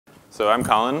So I'm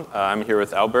Colin. I'm here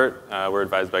with Albert. We're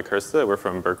advised by Kirsta. We're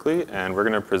from Berkeley, and we're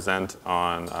going to present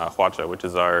on Hwacha, which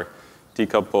is our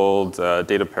decoupled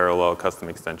data parallel custom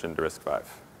extension to RISC-V.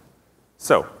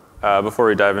 So before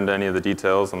we dive into any of the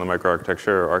details on the microarchitecture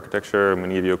or architecture, I'm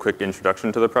going to give you a quick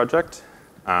introduction to the project.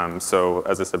 So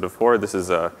as I said before, this is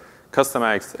a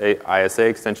customized ISA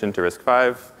extension to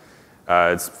RISC-V.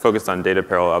 It's focused on data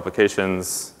parallel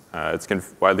applications. It's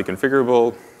widely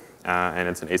configurable, and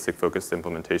it's an ASIC-focused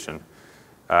implementation.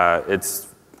 Its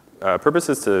purpose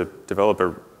is to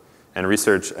develop and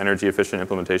research energy-efficient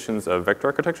implementations of vector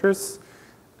architectures.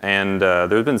 And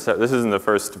this isn't the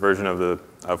first version of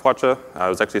Hwacha. It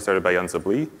was actually started by Yunzab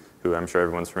Lee, who I'm sure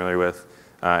everyone's familiar with.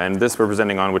 And this we're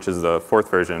presenting on, which is the fourth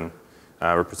version,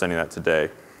 we're presenting that today.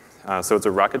 So it's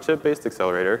a rocket chip-based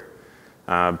accelerator.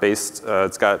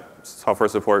 It's got software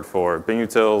support for Bing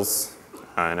utils,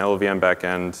 an LLVM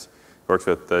backend, works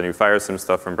with the new FireSim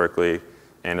stuff from Berkeley,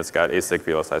 and it's got ASIC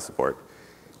VLSI support.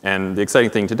 And the exciting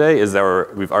thing today is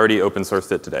that we've already open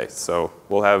sourced it today. So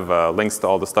we'll have links to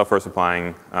all the stuff we're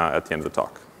supplying at the end of the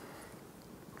talk.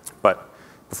 But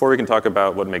before we can talk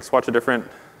about what makes Hwacha different,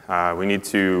 we need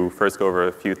to first go over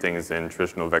a few things in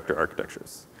traditional vector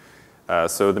architectures.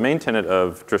 So the main tenet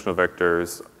of traditional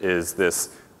vectors is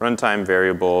this runtime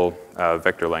variable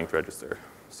vector length register.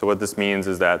 So what this means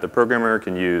is that the programmer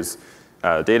can use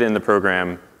data in the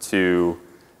program to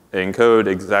encode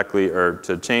exactly, or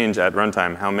to change at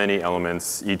runtime how many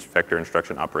elements each vector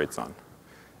instruction operates on.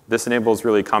 This enables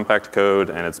really compact code,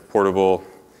 and it's portable.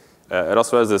 It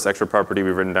also has this extra property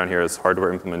we've written down here as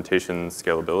hardware implementation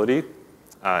scalability.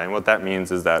 And what that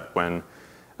means is that when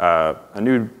a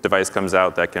new device comes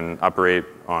out that can operate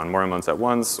on more elements at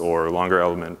once, or longer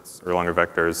elements, or longer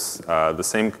vectors, the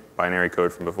same binary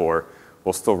code from before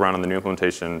will still run on the new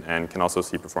implementation and can also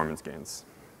see performance gains.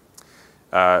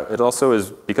 It also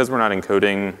is, because we're not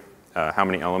encoding how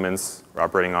many elements we're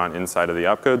operating on inside of the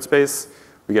opcode space,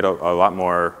 we get a lot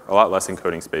less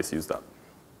encoding space used up.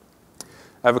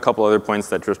 I have a couple other points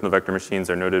that traditional vector machines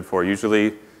are noted for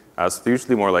usually. So they're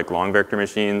usually more like long vector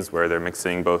machines where they're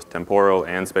mixing both temporal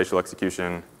and spatial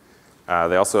execution.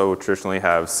 They also traditionally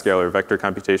have scalar vector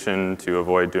computation to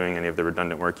avoid doing any of the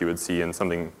redundant work you would see in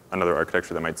another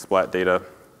architecture that might splat data.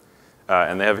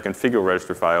 And they have a configurable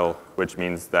register file, which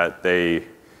means that they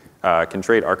can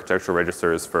trade architectural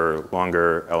registers for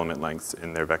longer element lengths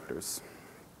in their vectors.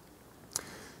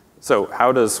 So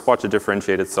how does Hwacha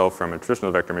differentiate itself from a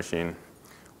traditional vector machine?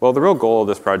 Well, the real goal of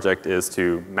this project is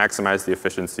to maximize the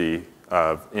efficiency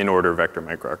of in-order vector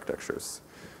microarchitectures.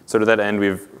 So to that end,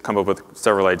 we've come up with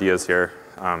several ideas here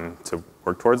to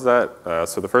work towards that.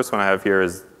 So the first one I have here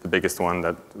is the biggest one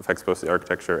that affects both the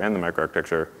architecture and the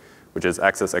microarchitecture, which is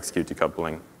access-execute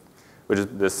decoupling, which is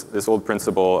this old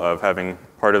principle of having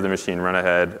part of the machine run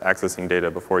ahead, accessing data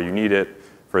before you need it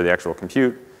for the actual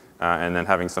compute, and then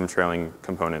having some trailing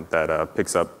component that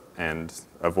picks up and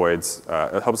avoids,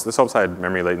 this helps hide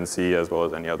memory latency as well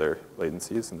as any other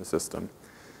latencies in the system.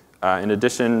 In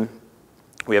addition,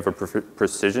 we have a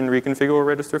precision reconfigurable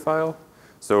register file.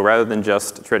 So rather than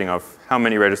just trading off how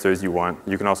many registers you want,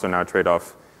 you can also now trade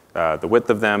off the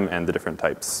width of them and the different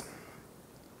types.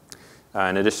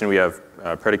 In addition, we have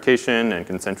predication and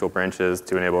consensual branches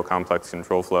to enable complex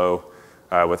control flow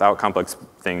without complex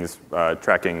things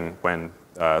tracking when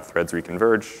threads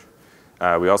reconverge.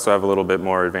 We also have a little bit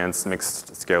more advanced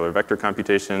mixed scalar vector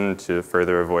computation to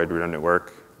further avoid redundant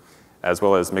work, as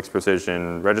well as mixed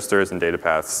precision registers and data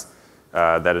paths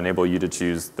that enable you to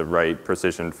choose the right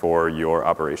precision for your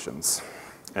operations.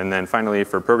 And then finally,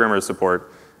 for programmer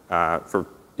support, for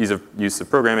ease of use of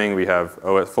programming, we have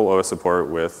full OS support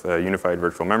with unified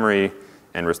virtual memory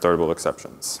and restartable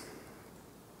exceptions.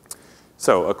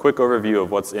 So a quick overview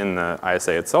of what's in the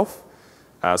ISA itself.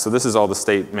 So this is all the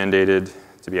state mandated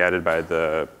to be added by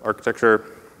the architecture.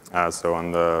 So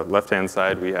on the left-hand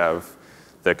side, we have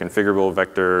the configurable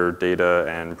vector data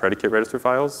and predicate register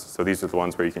files. So these are the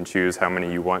ones where you can choose how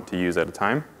many you want to use at a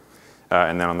time.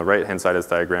 And then on the right-hand side of this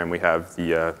diagram, we have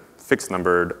the fixed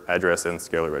numbered address and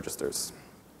scalar registers.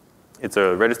 It's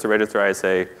a register-register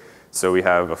ISA, so we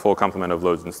have a full complement of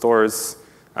loads and stores,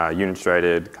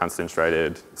 unit-strided,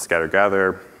 constant-strided,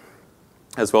 scatter-gather,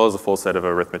 as well as a full set of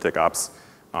arithmetic ops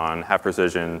on half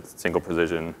precision, single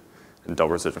precision, and double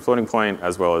precision floating point,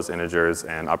 as well as integers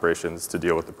and operations to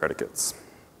deal with the predicates.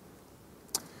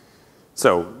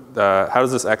 So how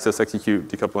does this access-execute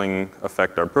decoupling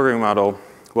affect our programming model?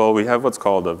 Well, we have what's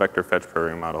called a vector fetch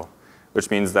programming model,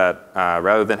 which means that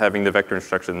rather than having the vector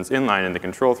instructions inline in the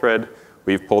control thread,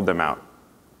 we've pulled them out.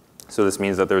 So this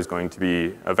means that there's going to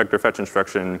be a vector fetch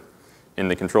instruction in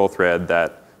the control thread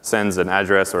that sends an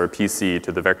address or a PC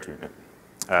to the vector unit.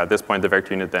 At this point, the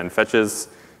vector unit then fetches,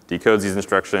 decodes these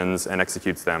instructions, and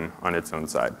executes them on its own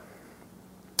side.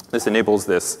 This enables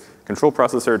this control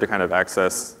processor to kind of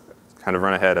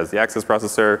run ahead as the access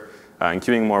processor, and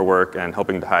queuing more work and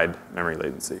helping to hide memory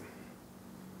latency.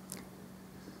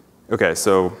 OK,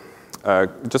 so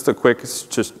just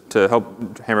to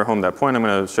help hammer home that point, I'm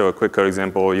going to show a quick code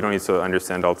example. You don't need to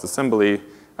understand all its assembly.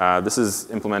 This is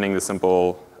implementing the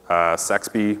simple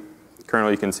RISC-V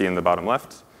kernel you can see in the bottom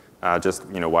left, just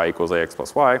y equals ax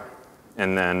plus y.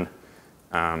 And then,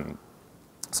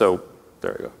 so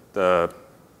there we go.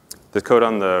 The code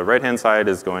on the right-hand side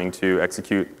is going to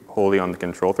execute wholly on the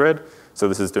control thread. So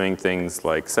this is doing things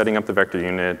like setting up the vector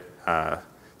unit,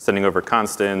 sending over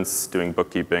constants, doing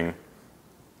bookkeeping.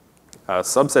 A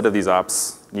subset of these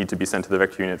ops need to be sent to the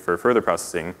vector unit for further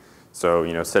processing. So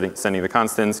sending the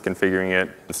constants, configuring it,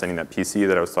 and sending that PC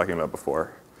that I was talking about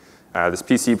before. This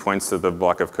PC points to the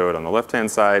block of code on the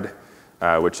left-hand side,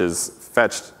 which is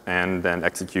fetched and then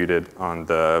executed on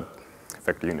the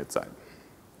vector unit side.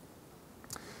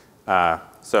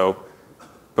 So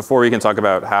before we can talk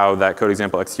about how that code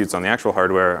example executes on the actual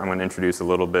hardware, I'm going to introduce a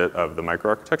little bit of the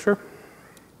microarchitecture.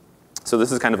 So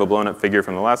this is kind of a blown-up figure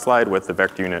from the last slide with the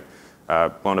vector unit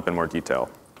blown up in more detail.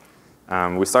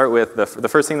 We start with the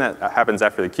first thing that happens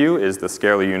after the queue is the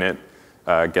scalar unit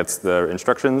gets the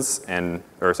instructions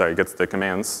gets the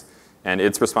commands, and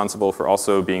it's responsible for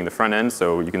also being the front end.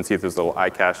 So you can see there's a little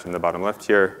iCache in the bottom left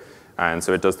here, and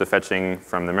so it does the fetching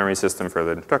from the memory system for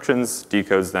the instructions,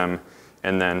 decodes them,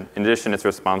 and then in addition, it's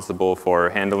responsible for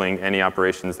handling any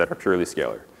operations that are purely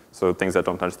scalar. So things that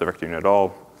don't touch the vector unit at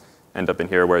all end up in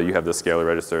here where you have the scalar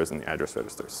registers and the address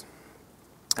registers.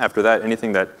 After that,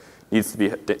 anything that needs to be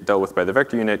dealt with by the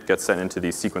vector unit gets sent into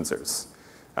these sequencers.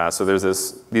 So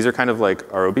these are kind of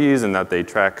like ROBs in that they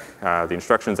track the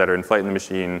instructions that are in flight in the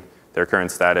machine, their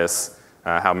current status,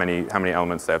 how many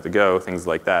elements they have to go, things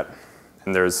like that.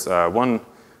 And there's one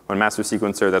master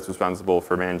sequencer that's responsible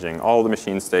for managing all the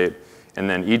machine state, and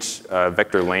then each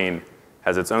vector lane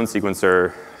has its own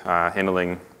sequencer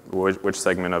handling which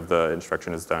segment of the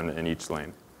instruction is done in each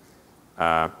lane.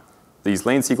 These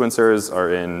lane sequencers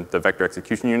are in the vector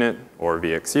execution unit, or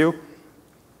VXU,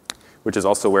 which is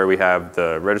also where we have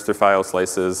the register file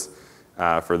slices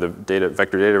for the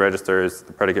vector data registers,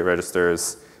 the predicate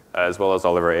registers, as well as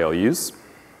all of our ALUs.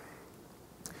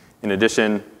 In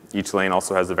addition, each lane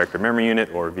also has a vector memory unit,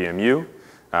 or VMU,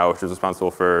 which is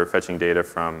responsible for fetching data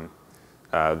from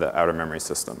the outer memory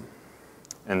system.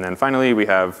 And then finally, we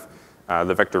have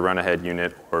the vector run-ahead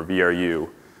unit, or VRU,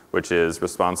 which is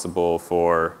responsible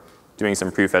for doing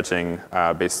some prefetching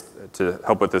to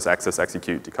help with this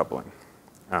access-execute decoupling.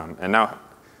 And now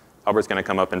Albert's going to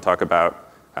come up and talk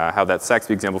about how that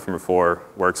RISC-V example from before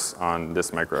works on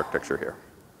this microarchitecture here.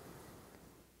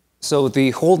 So the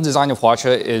whole design of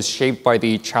Hwacha is shaped by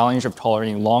the challenge of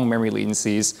tolerating long memory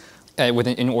latencies with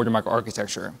an in-order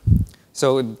microarchitecture.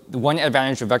 So the one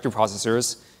advantage of vector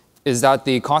processors is that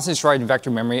the constant stride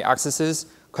vector memory accesses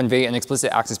convey an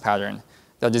explicit access pattern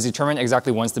that is determined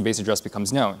exactly once the base address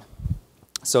becomes known.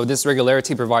 So this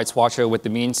regularity provides Hwacha with the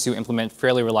means to implement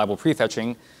fairly reliable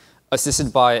prefetching,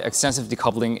 assisted by extensive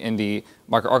decoupling in the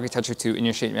microarchitecture to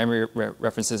initiate memory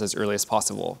references as early as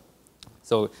possible.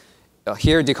 So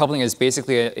here, decoupling is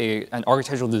basically an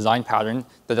architectural design pattern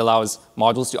that allows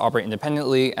modules to operate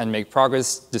independently and make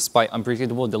progress despite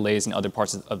unpredictable delays in other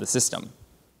parts of the system.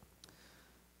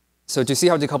 So to see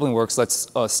how decoupling works, let's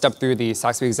step through the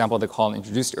RISC-V example that Colin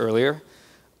introduced earlier.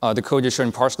 The code is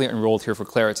shown partially enrolled here for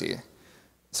clarity.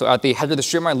 So at the head of the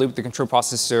stripmine loop, the control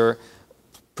processor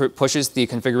pushes the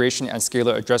configuration and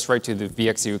scalar address right to the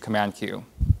VXU command queue.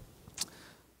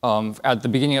 At the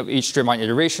beginning of each stripmine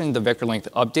iteration, the vector length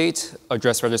update,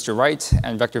 address register write,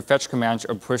 and vector fetch commands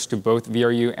are pushed to both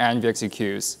VRU and VXU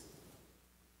queues.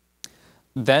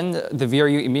 Then the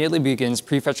VRU immediately begins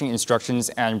prefetching instructions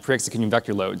and pre-executing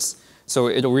vector loads. So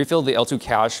it'll refill the L2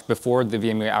 cache before the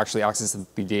VMU actually accesses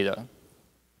the data.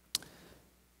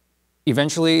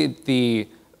 Eventually, the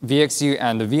VXU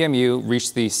and the VMU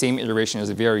reach the same iteration as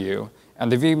the VRU.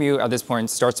 And the VMU at this point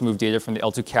starts to move data from the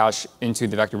L2 cache into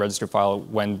the vector register file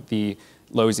when the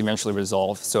loads eventually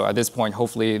resolve. So at this point,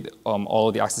 hopefully, all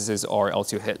of the accesses are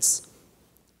L2 hits.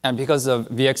 And because of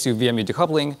VXU VMU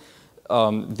decoupling,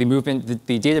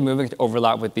 the data movement can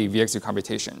overlap with the VXU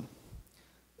computation.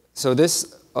 So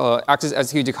this access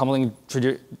execute decoupling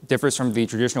differs from the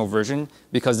traditional version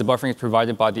because the buffering is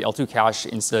provided by the L2 cache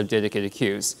instead of dedicated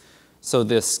queues. So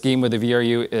the scheme with the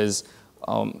VRU is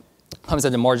comes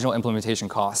at a marginal implementation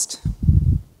cost.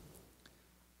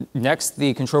 Next,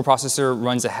 the control processor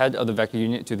runs ahead of the vector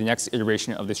unit to the next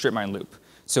iteration of the stripmine loop.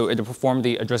 So it'll perform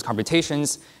the address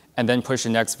computations and then push the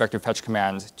next vector fetch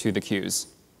command to the queues.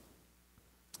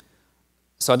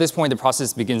 So at this point, the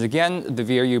process begins again. The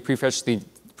VRU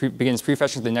begins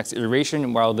prefetching the next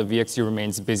iteration while the VXU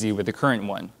remains busy with the current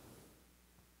one.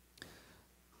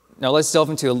 Now let's delve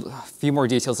into a few more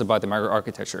details about the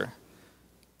microarchitecture.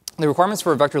 The requirements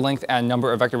for vector length and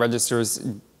number of vector registers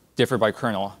differ by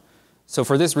kernel. So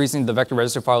for this reason, the vector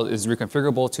register file is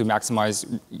reconfigurable to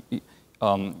maximize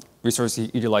resource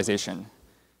utilization.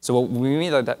 So what we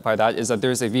mean by that is that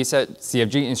there's a vset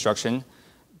CFG instruction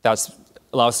that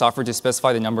allows software to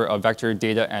specify the number of vector,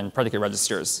 data, and predicate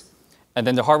registers. And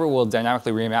then the hardware will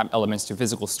dynamically remap elements to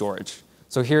physical storage.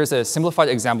 So here's a simplified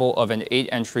example of an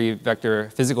 8-entry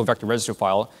physical vector register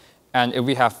file. And if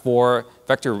we have 4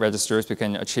 vector registers, we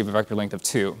can achieve a vector length of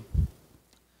 2.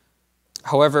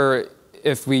 However,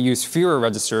 if we use fewer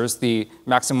registers, the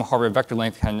maximum hardware vector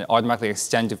length can automatically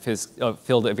extend to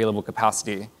fill the available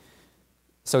capacity.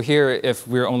 So here, if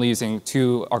we're only using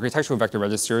 2 architectural vector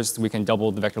registers, we can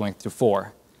double the vector length to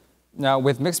 4. Now,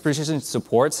 with mixed precision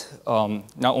support,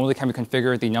 not only can we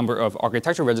configure the number of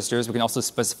architectural registers, we can also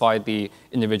specify the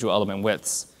individual element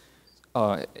widths.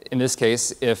 In this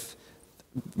case, if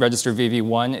register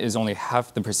VV1 is only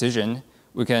half the precision,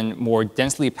 we can more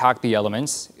densely pack the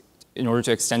elements in order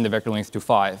to extend the vector length to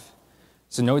 5.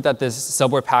 So note that this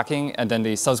subware packing and then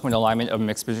the subsequent alignment of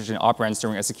mixed precision operands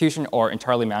during execution are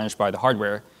entirely managed by the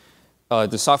hardware.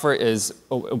 The software is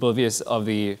oblivious of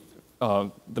the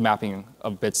mapping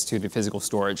of bits to the physical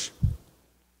storage.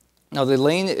 Now the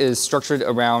lane is structured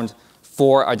around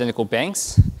 4 identical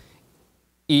banks,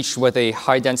 each with a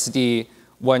high-density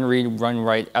one read, one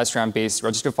write SRAM-based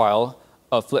register file,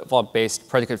 a flip-flop-based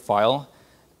predicate file,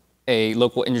 a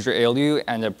local integer ALU,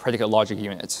 and a predicate logic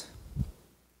unit.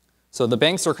 So the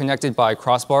banks are connected by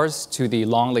crossbars to the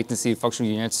long latency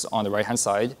functional units on the right-hand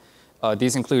side.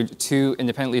 These include 2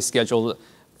 independently scheduled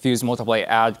fuse multiply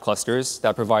add clusters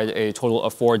that provide a total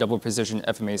of 4 double precision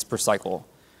FMAs per cycle.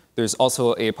 There's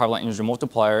also a pipeline integer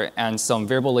multiplier and some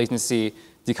variable latency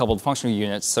decoupled functional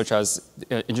units, such as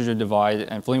integer divide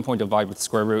and floating point divide with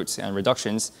square roots and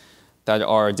reductions that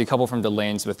are decoupled from the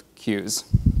lanes with queues.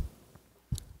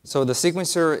 So the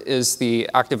sequencer is the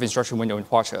active instruction window in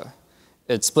Hwacha.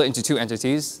 It's split into 2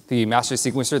 entities, the master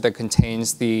sequencer that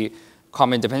contains the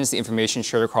common dependency information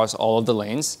shared across all of the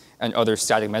lanes and other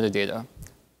static metadata.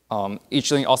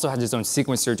 Each lane also has its own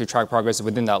sequencer to track progress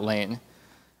within that lane.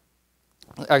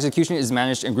 Execution is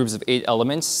managed in groups of 8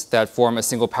 elements that form a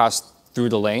single pass through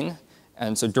the lane.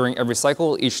 And so during every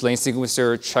cycle, each lane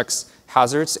sequencer checks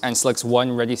hazards and selects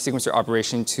one ready sequencer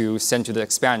operation to send to the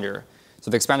expander. So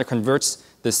the expander converts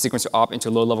this sequencer op into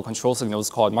low-level control signals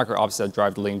called microops that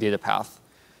drive the lane data path.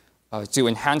 To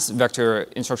enhance vector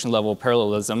instruction level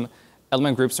parallelism,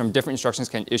 element groups from different instructions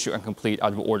can issue and complete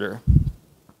out of order.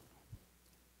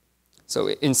 So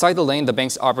inside the lane, the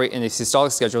banks operate in a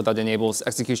systolic schedule that enables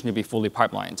execution to be fully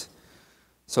pipelined.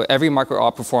 So every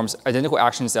microop performs identical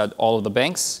actions at all of the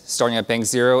banks, starting at bank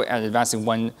 0 and advancing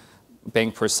 1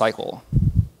 bank per cycle.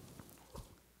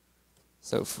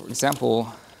 So for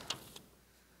example,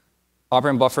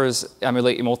 operand buffers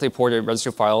emulate a multi-ported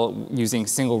register file using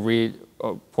single read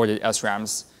ported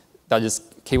SRAMs that is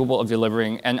capable of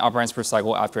delivering n operands per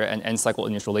cycle after an n cycle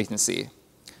initial latency.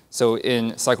 So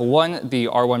in cycle 1, the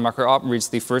R1 microop reads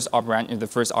the first operand in the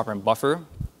first operand buffer.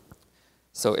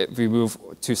 So if we move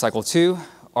to cycle 2,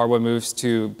 R1 moves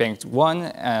to bank 1,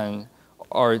 and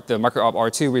the microop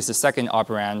R2 reads the second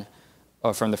operand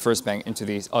from the first bank into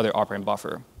the other operand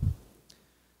buffer.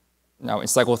 Now in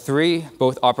cycle 3,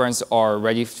 both operands are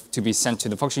ready to be sent to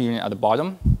the function unit at the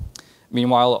bottom.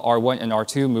 Meanwhile, R1 and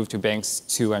R2 move to banks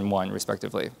 2 and 1,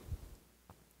 respectively.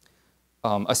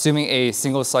 Assuming a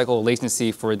single cycle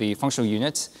latency for the functional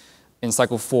unit, in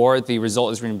cycle 4, the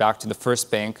result is written back to the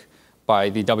first bank by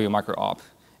the W microop,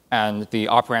 and the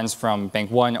operands from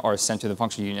bank 1 are sent to the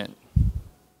function unit.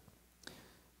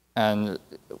 And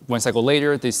 1 cycle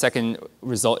later, the second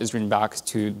result is written back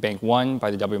to bank 1 by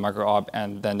the W microop,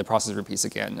 and then the process repeats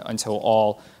again until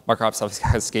all microops have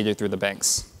cascaded through the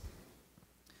banks.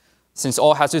 Since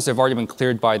all hazards have already been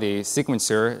cleared by the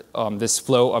sequencer, this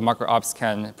flow of microops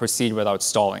can proceed without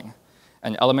stalling.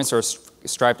 And elements are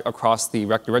striped across the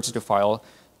register file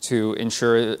to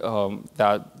ensure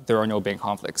that there are no bank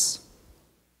conflicts.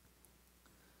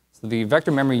 So the vector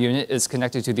memory unit is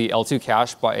connected to the L2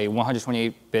 cache by a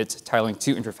 128-bit tiling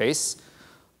 2 interface.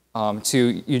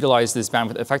 To utilize this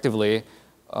bandwidth effectively,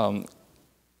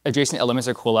 adjacent elements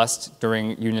are coalesced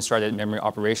during unit-threaded memory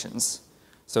operations.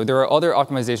 So there are other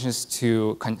optimizations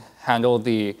to handle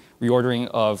the reordering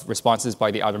of responses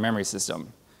by the outer memory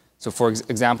system. So for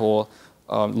example,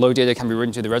 Load data can be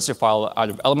written to the register file out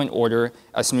of element order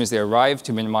as soon as they arrive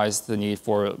to minimize the need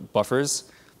for buffers.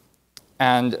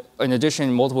 And in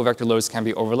addition, multiple vector loads can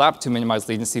be overlapped to minimize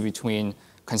latency between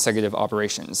consecutive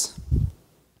operations.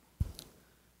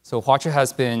 So Hwacha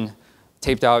has been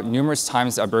taped out numerous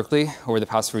times at Berkeley over the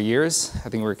past 3 years. I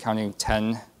think we're counting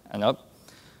 10 and up.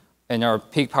 In our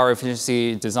peak power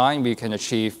efficiency design, we can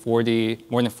achieve more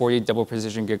than 40 double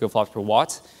precision gigaflops per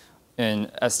watt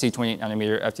in ST 28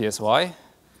 nanometer FDSOI.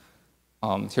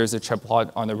 Here's a chip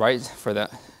plot on the right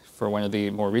for one of the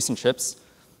more recent chips.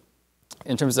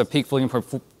 In terms of peak floating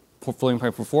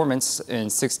point performance in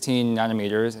 16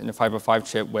 nanometers in a 505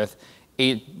 chip with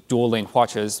 8 dual-lane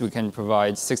Hwachas, we can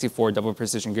provide 64 double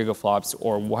precision gigaflops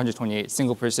or 128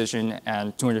 single precision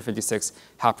and 256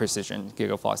 half precision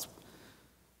gigaflops.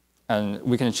 And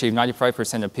we can achieve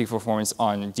 95% of peak performance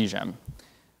on DGEM.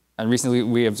 And recently,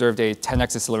 we observed a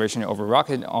 10x acceleration over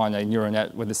rocket on a neural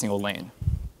net with a single lane.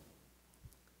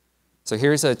 So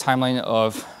here's a timeline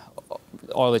of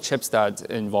all the chips that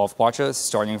involve Hwacha,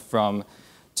 starting from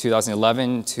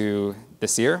 2011 to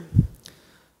this year.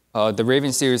 The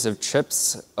Raven series of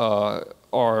chips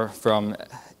are from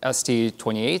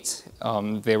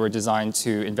ST28. They were designed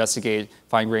to investigate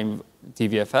fine-grained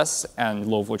DVFS and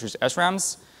low-voltage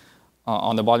SRAMs.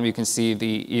 On the bottom, you can see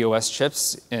the EOS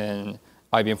chips in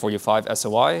IBM 45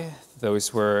 SOI.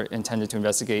 Those were intended to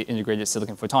investigate integrated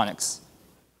silicon photonics.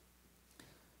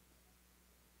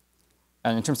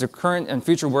 And in terms of current and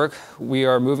future work, we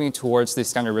are moving towards the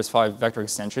standard RISC-V vector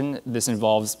extension. This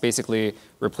involves basically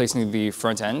replacing the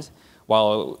front end,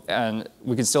 and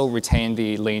we can still retain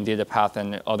the lane data path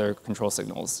and other control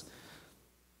signals.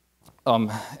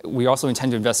 We also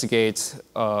intend to investigate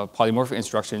polymorphic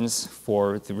instructions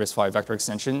for the RISC-V vector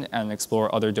extension and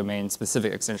explore other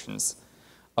domain-specific extensions.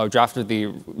 A draft of the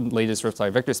latest RISC-V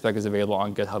vector spec is available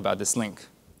on GitHub at this link.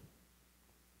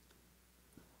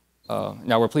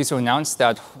 Now, we're pleased to announce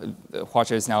that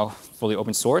Hwacha is now fully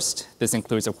open sourced. This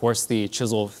includes, of course, the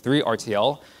Chisel 3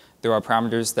 RTL. There are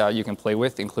parameters that you can play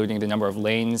with, including the number of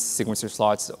lanes, sequencer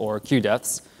slots, or queue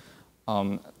depths.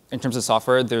 In terms of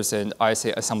software, there's an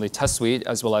ISA assembly test suite,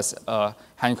 as well as a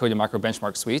hand-coded micro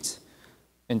benchmark suite.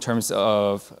 In terms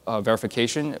of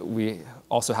verification, we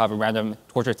also have a random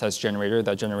torture test generator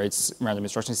that generates random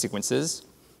instruction sequences.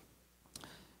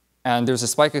 And there's a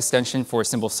Spike extension for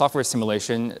simple software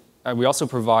simulation. We also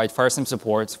provide FireSim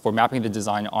support for mapping the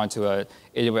design onto an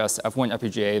AWS F1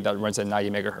 FPGA that runs at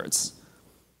 90 megahertz.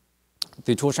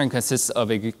 The toolchain consists of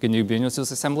a GNU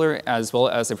Binosus assembler, as well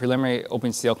as a preliminary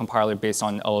OpenCL compiler based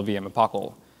on LLVM and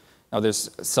POCL. Now, there's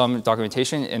some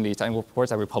documentation in the technical reports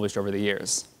that were published over the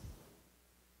years.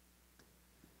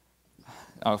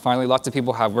 Finally, lots of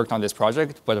people have worked on this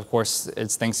project, but of course,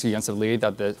 it's thanks to Jens Lee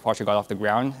that the project got off the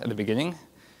ground at the beginning.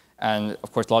 And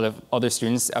of course, a lot of other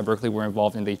students at Berkeley were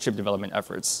involved in the chip development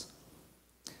efforts.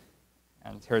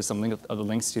 And here's some of the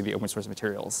links to the open source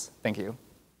materials. Thank you.